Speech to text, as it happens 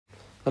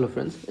Hello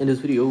friends, in this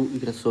video we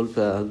can solve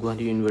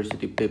Guwahati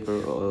University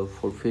paper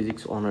for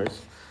physics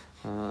honors,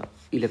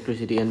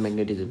 electricity and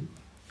magnetism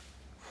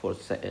for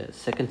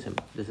second sem.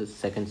 This is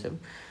second sem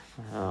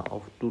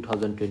of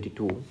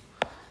 2022,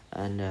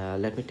 and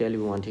let me tell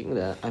you one thing,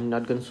 that I'm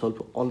not going to solve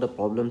all the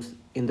problems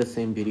in the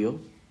same video.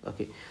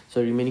 Okay,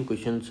 so remaining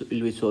questions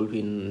will be solved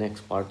in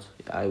next parts.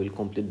 I will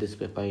complete this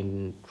paper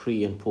in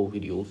 3 and 4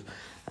 videos,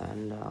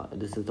 and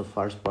this is the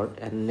first part,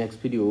 and next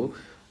video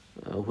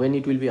when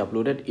it will be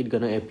uploaded, it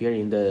gonna appear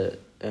in the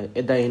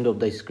at the end of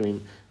the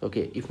screen.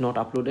 Okay, if not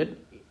uploaded,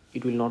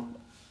 it will not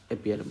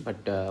appear, but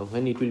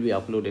when it will be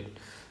uploaded,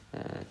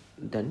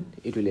 then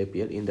it will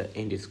appear in the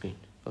end screen.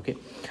 Okay,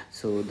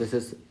 so this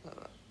is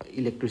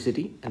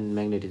electricity and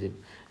magnetism,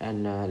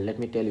 and let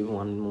me tell you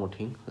one more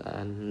thing,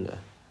 and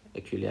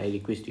actually I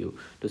request you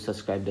to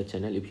subscribe the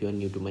channel if you are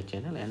new to my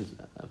channel, and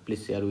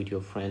please share with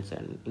your friends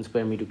and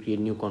inspire me to create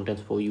new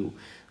contents for you.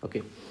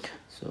 Okay,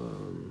 so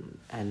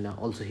and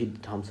also hit the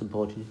thumbs up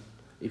button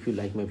if you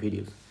like my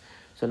videos.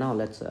 So now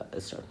let's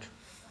start.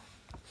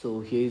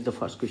 So here is the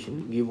first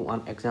question. Give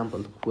one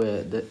example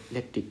where the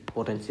electric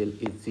potential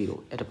is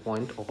 0 at a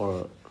point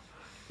or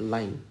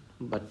line,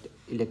 but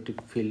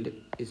electric field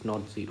is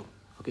not 0.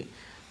 Okay,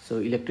 so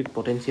electric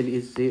potential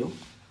is 0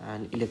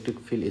 and electric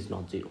field is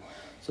not 0.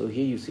 So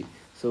here you see,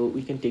 so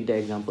we can take the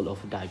example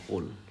of a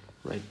dipole,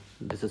 right?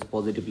 This is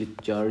positively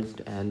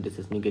charged and this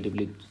is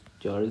negatively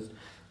charged,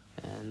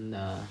 and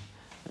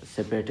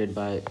separated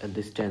by a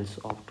distance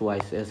of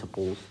twice as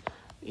opposed.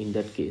 In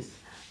that case,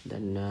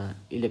 then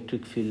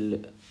electric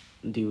field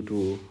due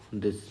to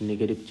this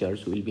negative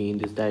charge will be in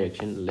this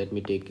direction. Let me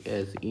take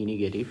as E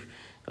negative,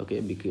 okay,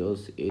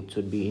 because it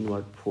should be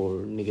inward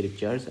for negative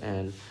charge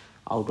and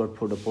outward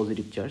for the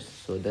positive charge.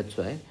 So that's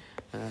why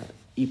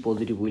E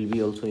positive will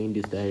be also in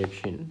this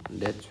direction.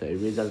 That's why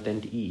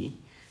resultant E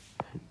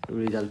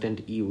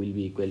will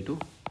be equal to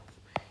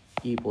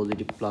E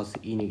positive plus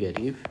E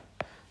negative,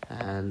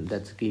 and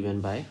that's given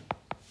by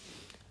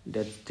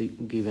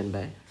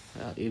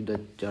if the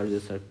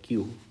charges are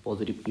Q,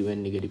 positive Q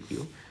and negative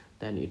Q,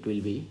 then it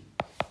will be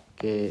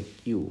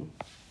KQ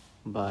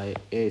by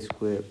A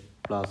square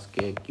plus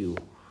KQ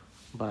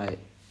by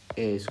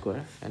A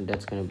square, and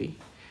that's going to be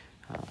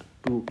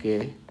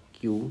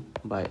 2KQ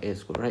by A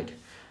square, right?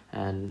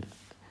 And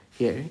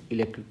here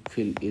electric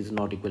field is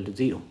not equal to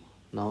 0.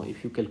 Now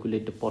if you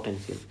calculate the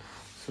potential,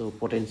 so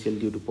potential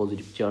due to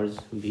positive charge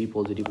V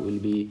positive will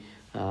be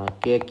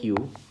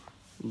KQ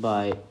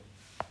by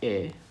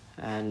A,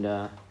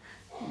 and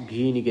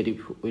V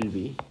negative will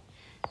be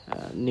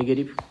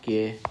negative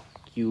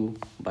KQ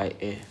by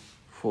A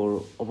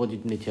for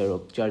opposite nature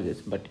of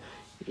charges. But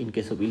in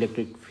case of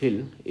electric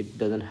field, it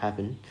doesn't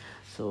happen.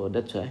 So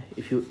that's why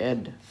if you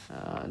add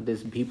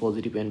this V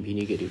positive and V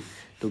negative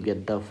to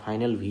get the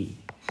final V,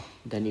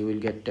 then you will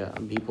get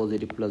V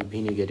positive plus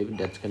V negative.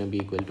 That's going to be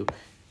equal to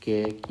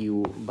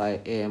KQ by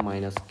A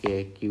minus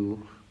KQ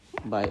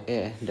by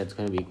A. That's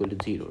going to be equal to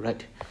 0,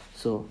 right?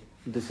 So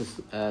this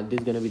is going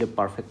to be the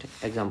perfect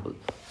example.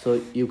 So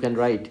you can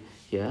write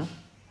here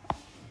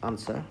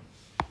answer.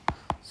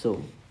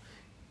 So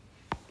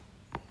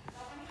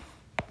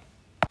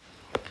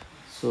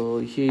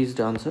here is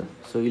the answer.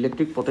 So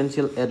electric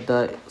potential at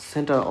the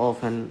center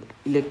of an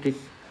electric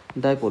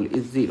dipole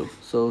is 0.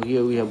 So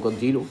here we have got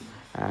 0,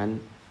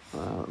 and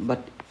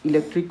but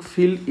electric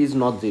field is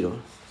not 0.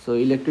 So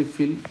electric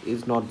field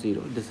is not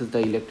 0. This is the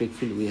electric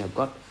field we have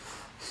got.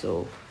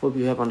 So hope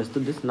you have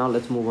understood this. Now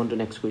let's move on to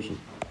next question.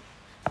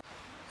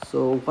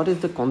 So what is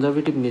the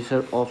conservative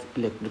nature of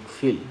electric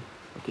field?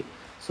 Okay,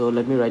 so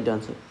let me write the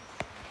answer.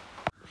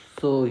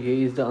 So here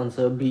is the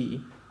answer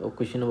B of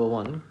question number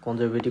 1.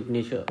 Conservative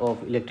nature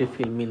of electric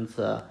field means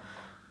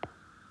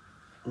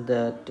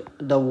that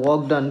the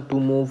work done to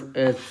move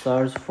a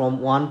charge from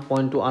one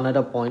point to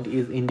another point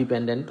is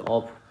independent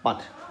of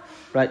path,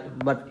 right?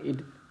 But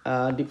it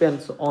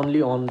depends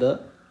only on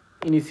the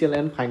initial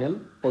and final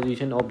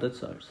position of the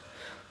charge.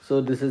 So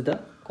this is the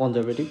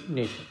conservative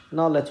nature.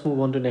 Now let's move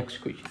on to next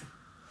question.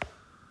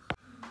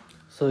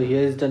 So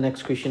here is the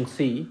next question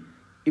C.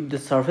 If the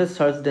surface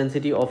charge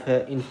density of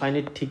an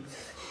infinite thick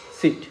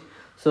sheet,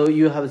 so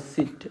you have a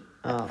sheet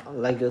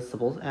like this,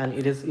 suppose, and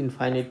it is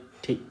infinite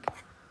thick,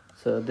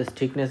 so this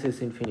thickness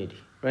is infinity,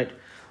 right?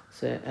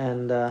 So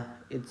and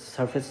its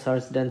surface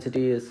charge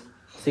density is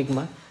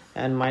sigma,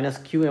 and minus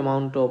q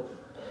amount of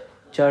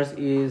charge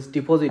is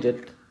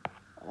deposited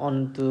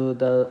on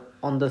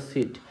the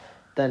sheet,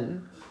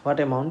 then what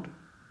amount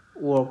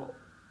work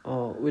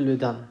will be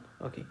done?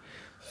 Okay,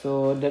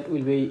 so that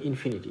will be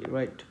infinity,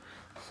 right?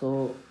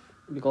 So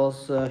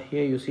because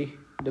here you see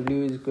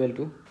W is equal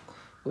to,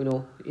 you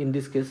know, in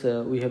this case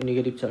we have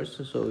negative charge,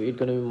 so it's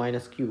going to be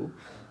minus q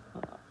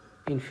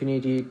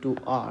infinity to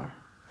R.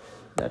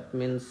 That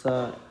means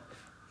here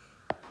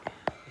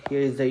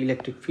is the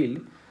electric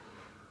field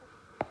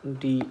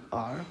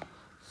dr.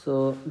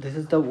 So this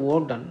is the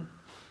work done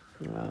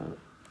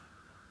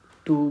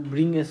to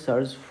bring a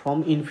charge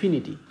from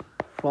infinity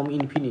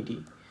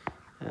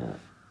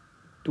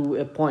to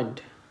a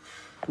point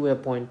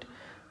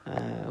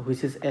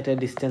which is at a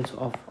distance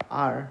of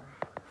R,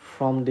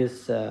 from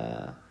this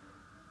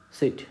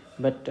sheet,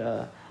 but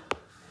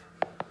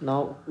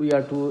now we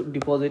are to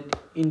deposit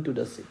into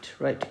the sheet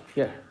right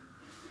here,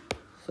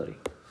 sorry,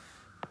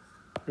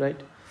 right?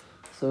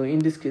 So in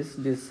this case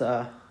this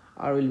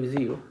R will be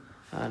 0,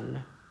 and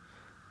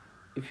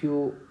if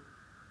you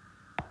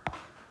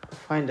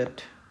find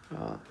that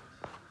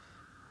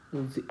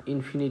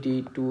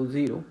infinity to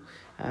 0,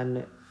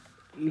 and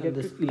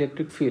this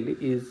electric field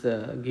is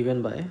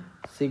given by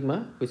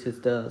sigma, which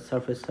is the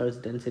surface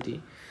charge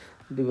density,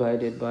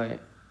 divided by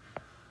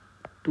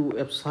 2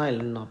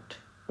 epsilon naught,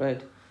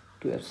 right?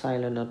 2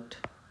 epsilon naught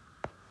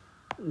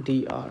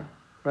dr,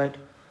 right?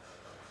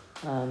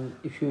 And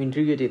if you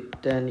integrate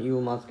it, then you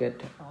must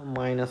get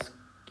minus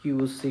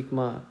q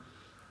sigma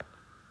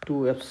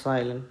 2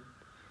 epsilon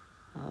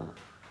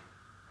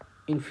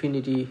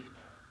infinity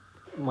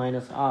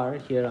minus r.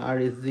 Here r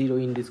is 0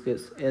 in this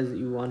case, as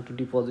you want to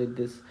deposit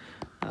this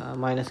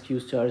minus q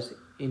charge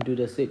into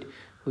the sheet,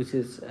 which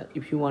is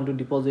if you want to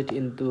deposit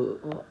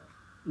into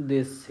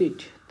this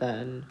sheet,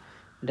 then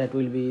that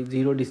will be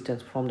 0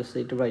 distance from the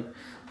sheet, right?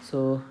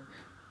 So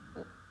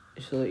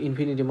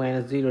infinity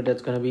minus 0,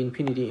 that's going to be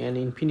infinity, and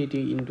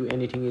infinity into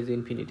anything is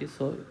infinity,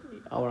 so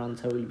our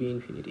answer will be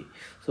infinity.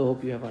 So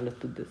hope you have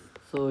understood this.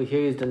 So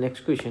here is the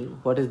next question: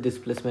 what is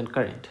displacement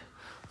current?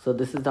 So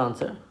this is the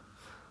answer.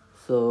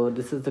 So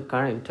this is the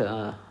current,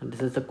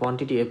 this is the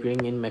quantity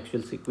appearing in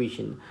Maxwell's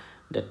equation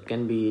that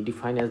can be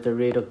defined as the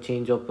rate of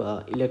change of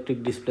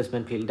electric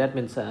displacement field. That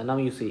means now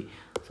you see,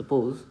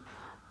 suppose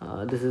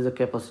this is a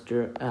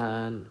capacitor,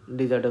 and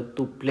these are the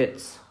two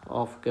plates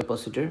of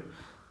capacitor,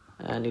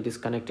 and it is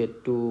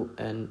connected to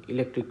an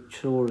electric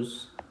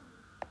source,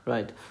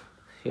 right?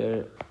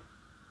 Here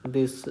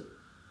this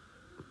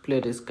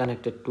plate is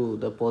connected to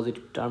the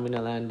positive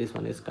terminal, and this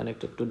one is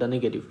connected to the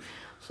negative.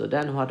 So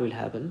then what will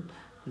happen?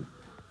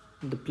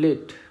 The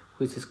plate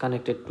which is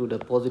connected to the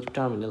positive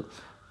terminal,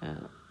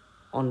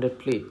 on that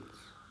plate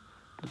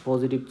the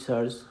positive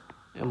charge,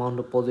 amount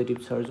of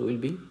positive charge will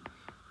be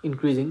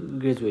increasing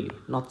gradually,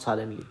 not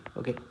suddenly,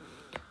 okay?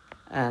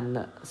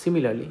 And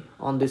similarly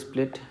on this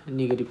plate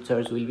negative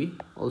charge will be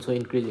also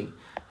increasing,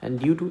 and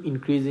due to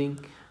increase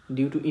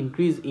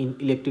in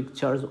electric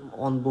charge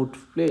on both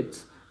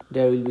plates,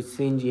 there will be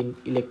change in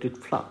electric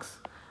flux,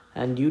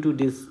 and due to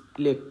this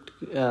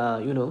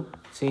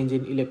change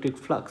in electric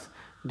flux,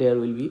 there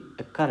will be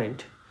a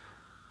current,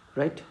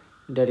 right?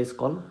 That is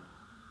called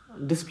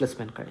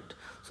displacement current.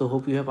 So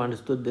hope you have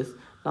understood this.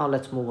 Now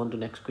let's move on to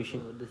next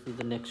question. So this is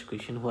the next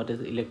question: what is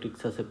electric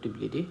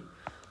susceptibility?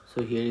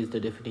 So here is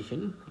the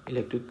definition.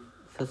 Electric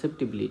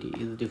susceptibility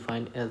is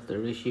defined as the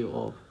ratio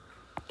of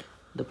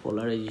the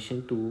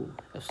polarization to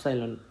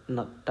epsilon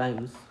naught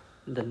times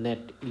the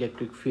net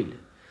electric field.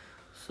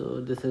 So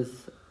this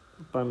is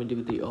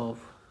permittivity of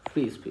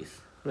free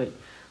space, right?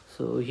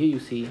 So here you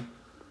see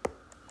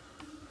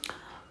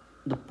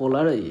the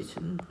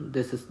polarization,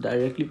 this is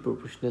directly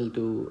proportional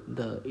to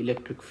the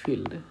electric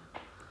field,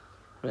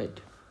 right?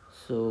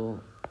 So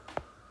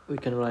we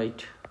can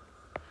write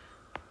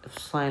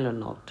epsilon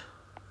naught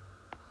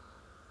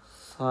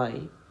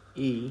psi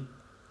e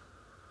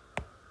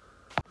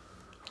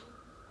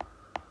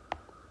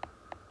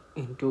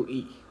into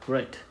E,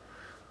 right?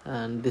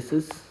 And this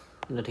is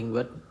nothing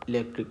but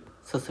electric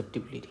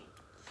susceptibility.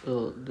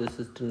 So this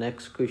is the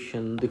next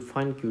question: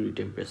 define Curie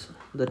temperature.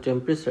 The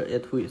temperature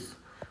at which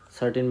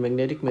certain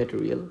magnetic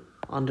material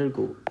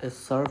undergo a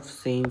sharp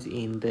change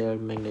in their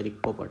magnetic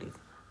properties,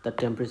 the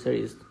temperature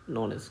is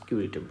known as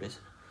Curie temperature,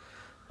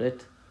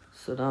 right?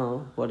 So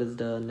now what is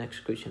the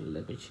next question?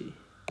 Let me see.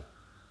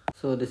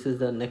 So this is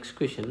the next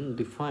question: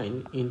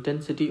 define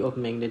intensity of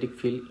magnetic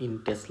field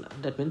in Tesla.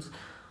 That means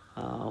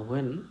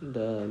when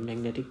the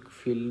magnetic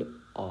field,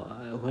 or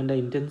when the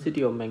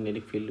intensity of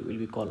magnetic field will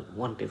be called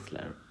 1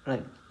 Tesla,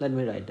 right? Let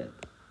me write that.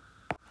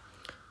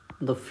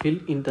 The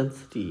field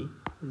intensity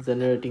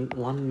generating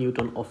 1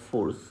 Newton of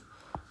force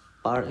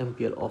per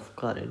ampere of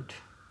current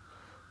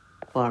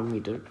per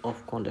meter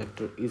of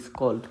conductor is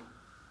called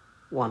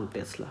 1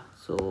 Tesla.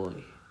 So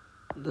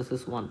this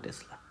is 1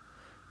 Tesla,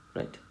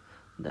 right?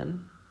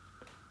 Then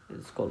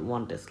it's called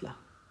 1 Tesla.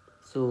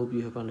 So hope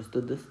you have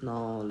understood this.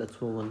 Now let's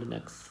move on to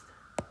next.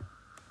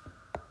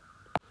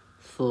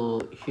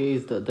 So here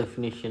is the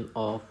definition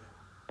of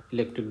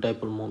electric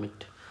dipole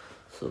moment.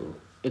 So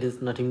it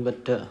is nothing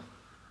but a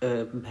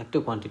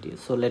vector quantity.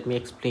 So let me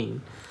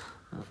explain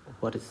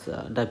what is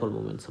dipole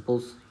moment.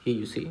 Suppose here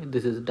you see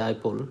this is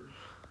dipole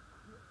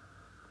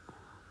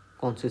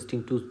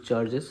consisting two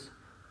charges,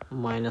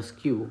 minus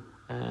q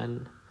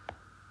and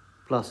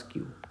plus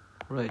q,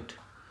 right?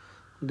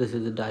 This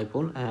is a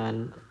dipole,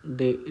 and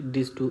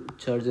these two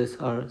charges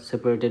are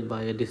separated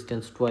by a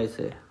distance twice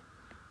a,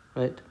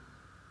 right?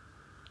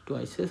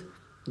 Twice as.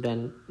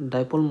 Then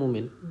dipole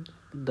moment,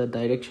 the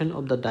direction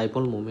of the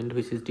dipole moment,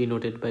 which is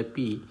denoted by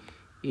p,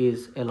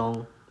 is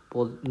along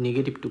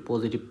negative to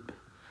positive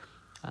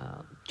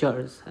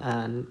charge,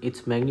 and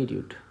its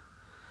magnitude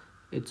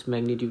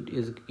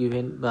is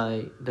given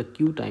by the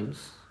q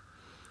times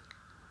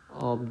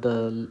of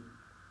the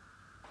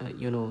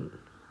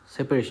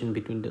separation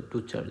between the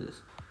two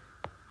charges.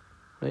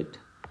 right?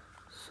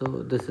 So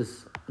this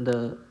is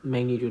the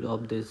magnitude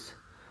of this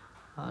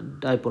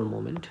dipole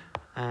moment,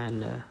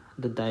 and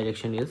the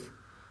direction is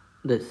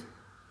this,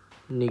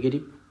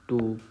 negative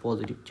to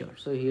positive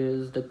charge. So here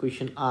is the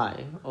question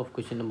I of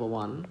question number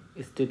 1.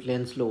 State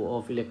Lenz's law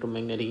of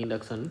electromagnetic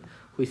induction,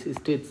 which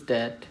states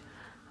that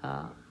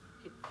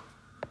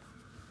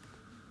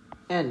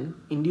an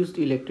induced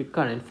electric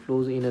current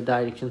flows in a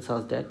direction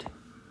such that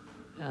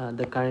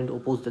the current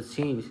opposes the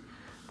change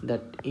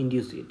that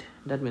induced it.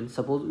 That means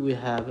suppose we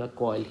have a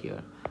coil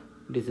here,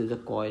 this is a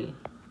coil,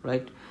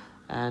 right?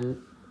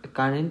 And a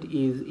current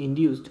is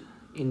induced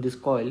in this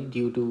coil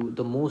due to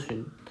the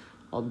motion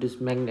of this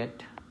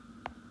magnet.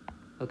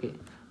 Okay,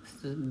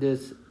 so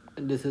this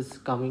is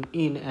coming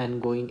in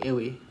and going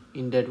away.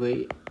 In that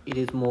way it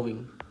is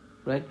moving,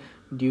 right?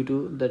 Due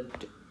to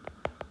that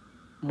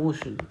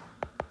motion,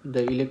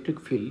 the electric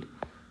field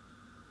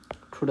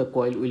through the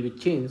coil will be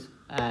changed,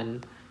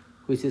 and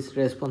which is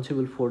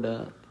responsible for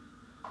the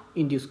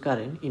induced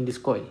current in this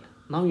coil.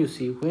 Now you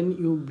see, when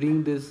you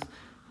bring this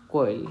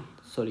coil,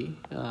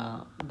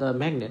 the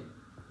magnet,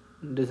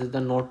 this is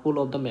the north pole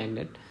of the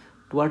magnet,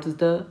 towards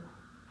the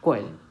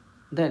coil,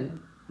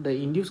 then the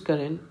induced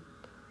current,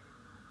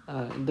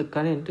 the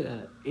current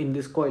in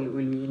this coil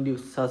will be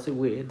induced such a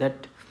way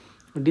that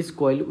this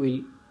coil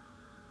will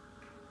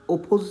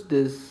oppose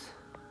this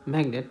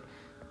magnet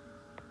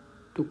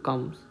to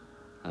comes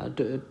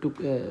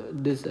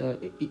this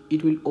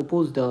it will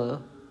oppose the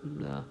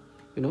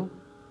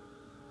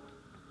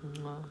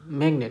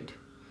magnet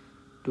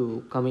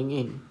to coming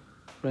in,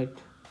 right?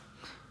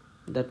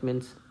 That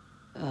means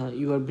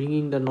you are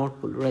bringing the north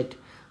pole, right?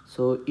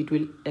 So it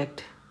will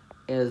act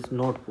as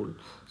north pole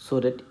so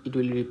that it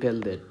will repel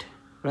that,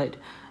 right?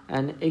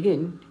 And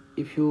again,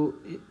 if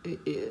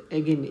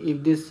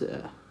this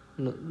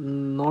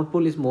north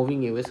pole is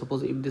moving away,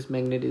 suppose if this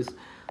magnet is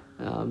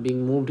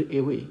being moved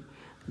away,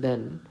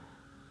 then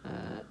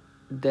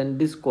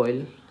this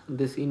coil,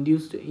 this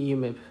induced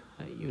EMF,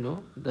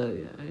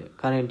 the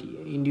current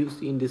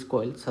induced in this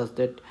coil, such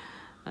that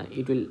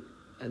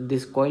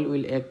this coil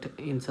will act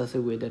in such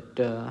a way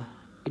that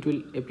it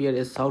will appear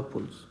as south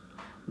poles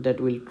that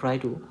will try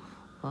to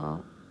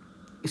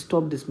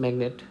stop this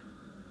magnet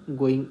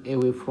going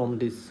away from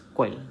this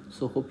coil.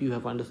 So hope you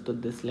have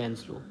understood this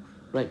Lenz's law,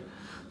 right?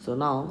 So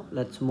now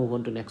let's move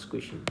on to next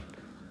question.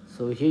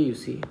 So here you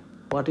see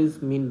what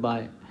is meant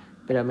by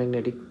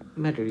paramagnetic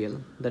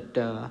material, that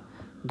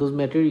those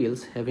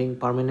materials having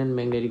permanent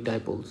magnetic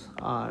dipoles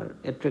are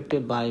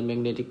attracted by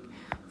magnetic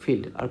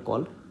field are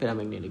called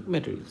paramagnetic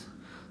materials.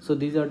 So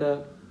these are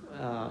the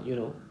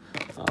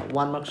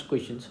 1 marks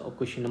questions of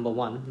question number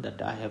 1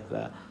 that I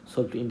have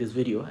solved in this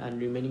video,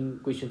 and remaining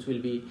questions will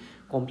be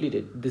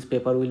completed. This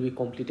paper will be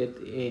completed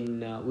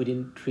in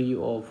within 3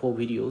 or 4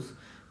 videos.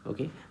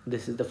 Okay,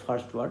 this is the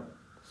first part,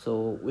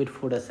 so wait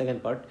for the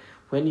second part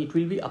when it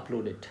will be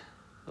uploaded.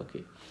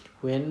 Okay,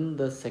 when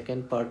the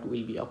second part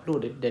will be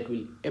uploaded, that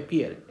will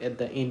appear at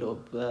the end of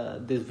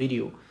this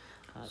video.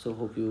 So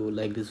hope you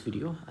like this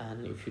video,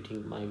 and if you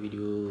think my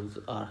videos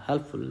are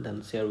helpful,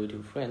 then share with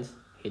your friends,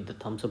 hit the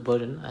thumbs up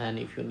button, and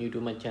if you're new to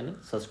my channel,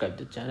 subscribe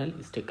the channel,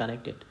 stay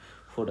connected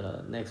for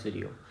the next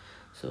video.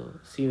 So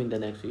see you in the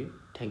next video.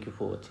 Thank you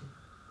for watching.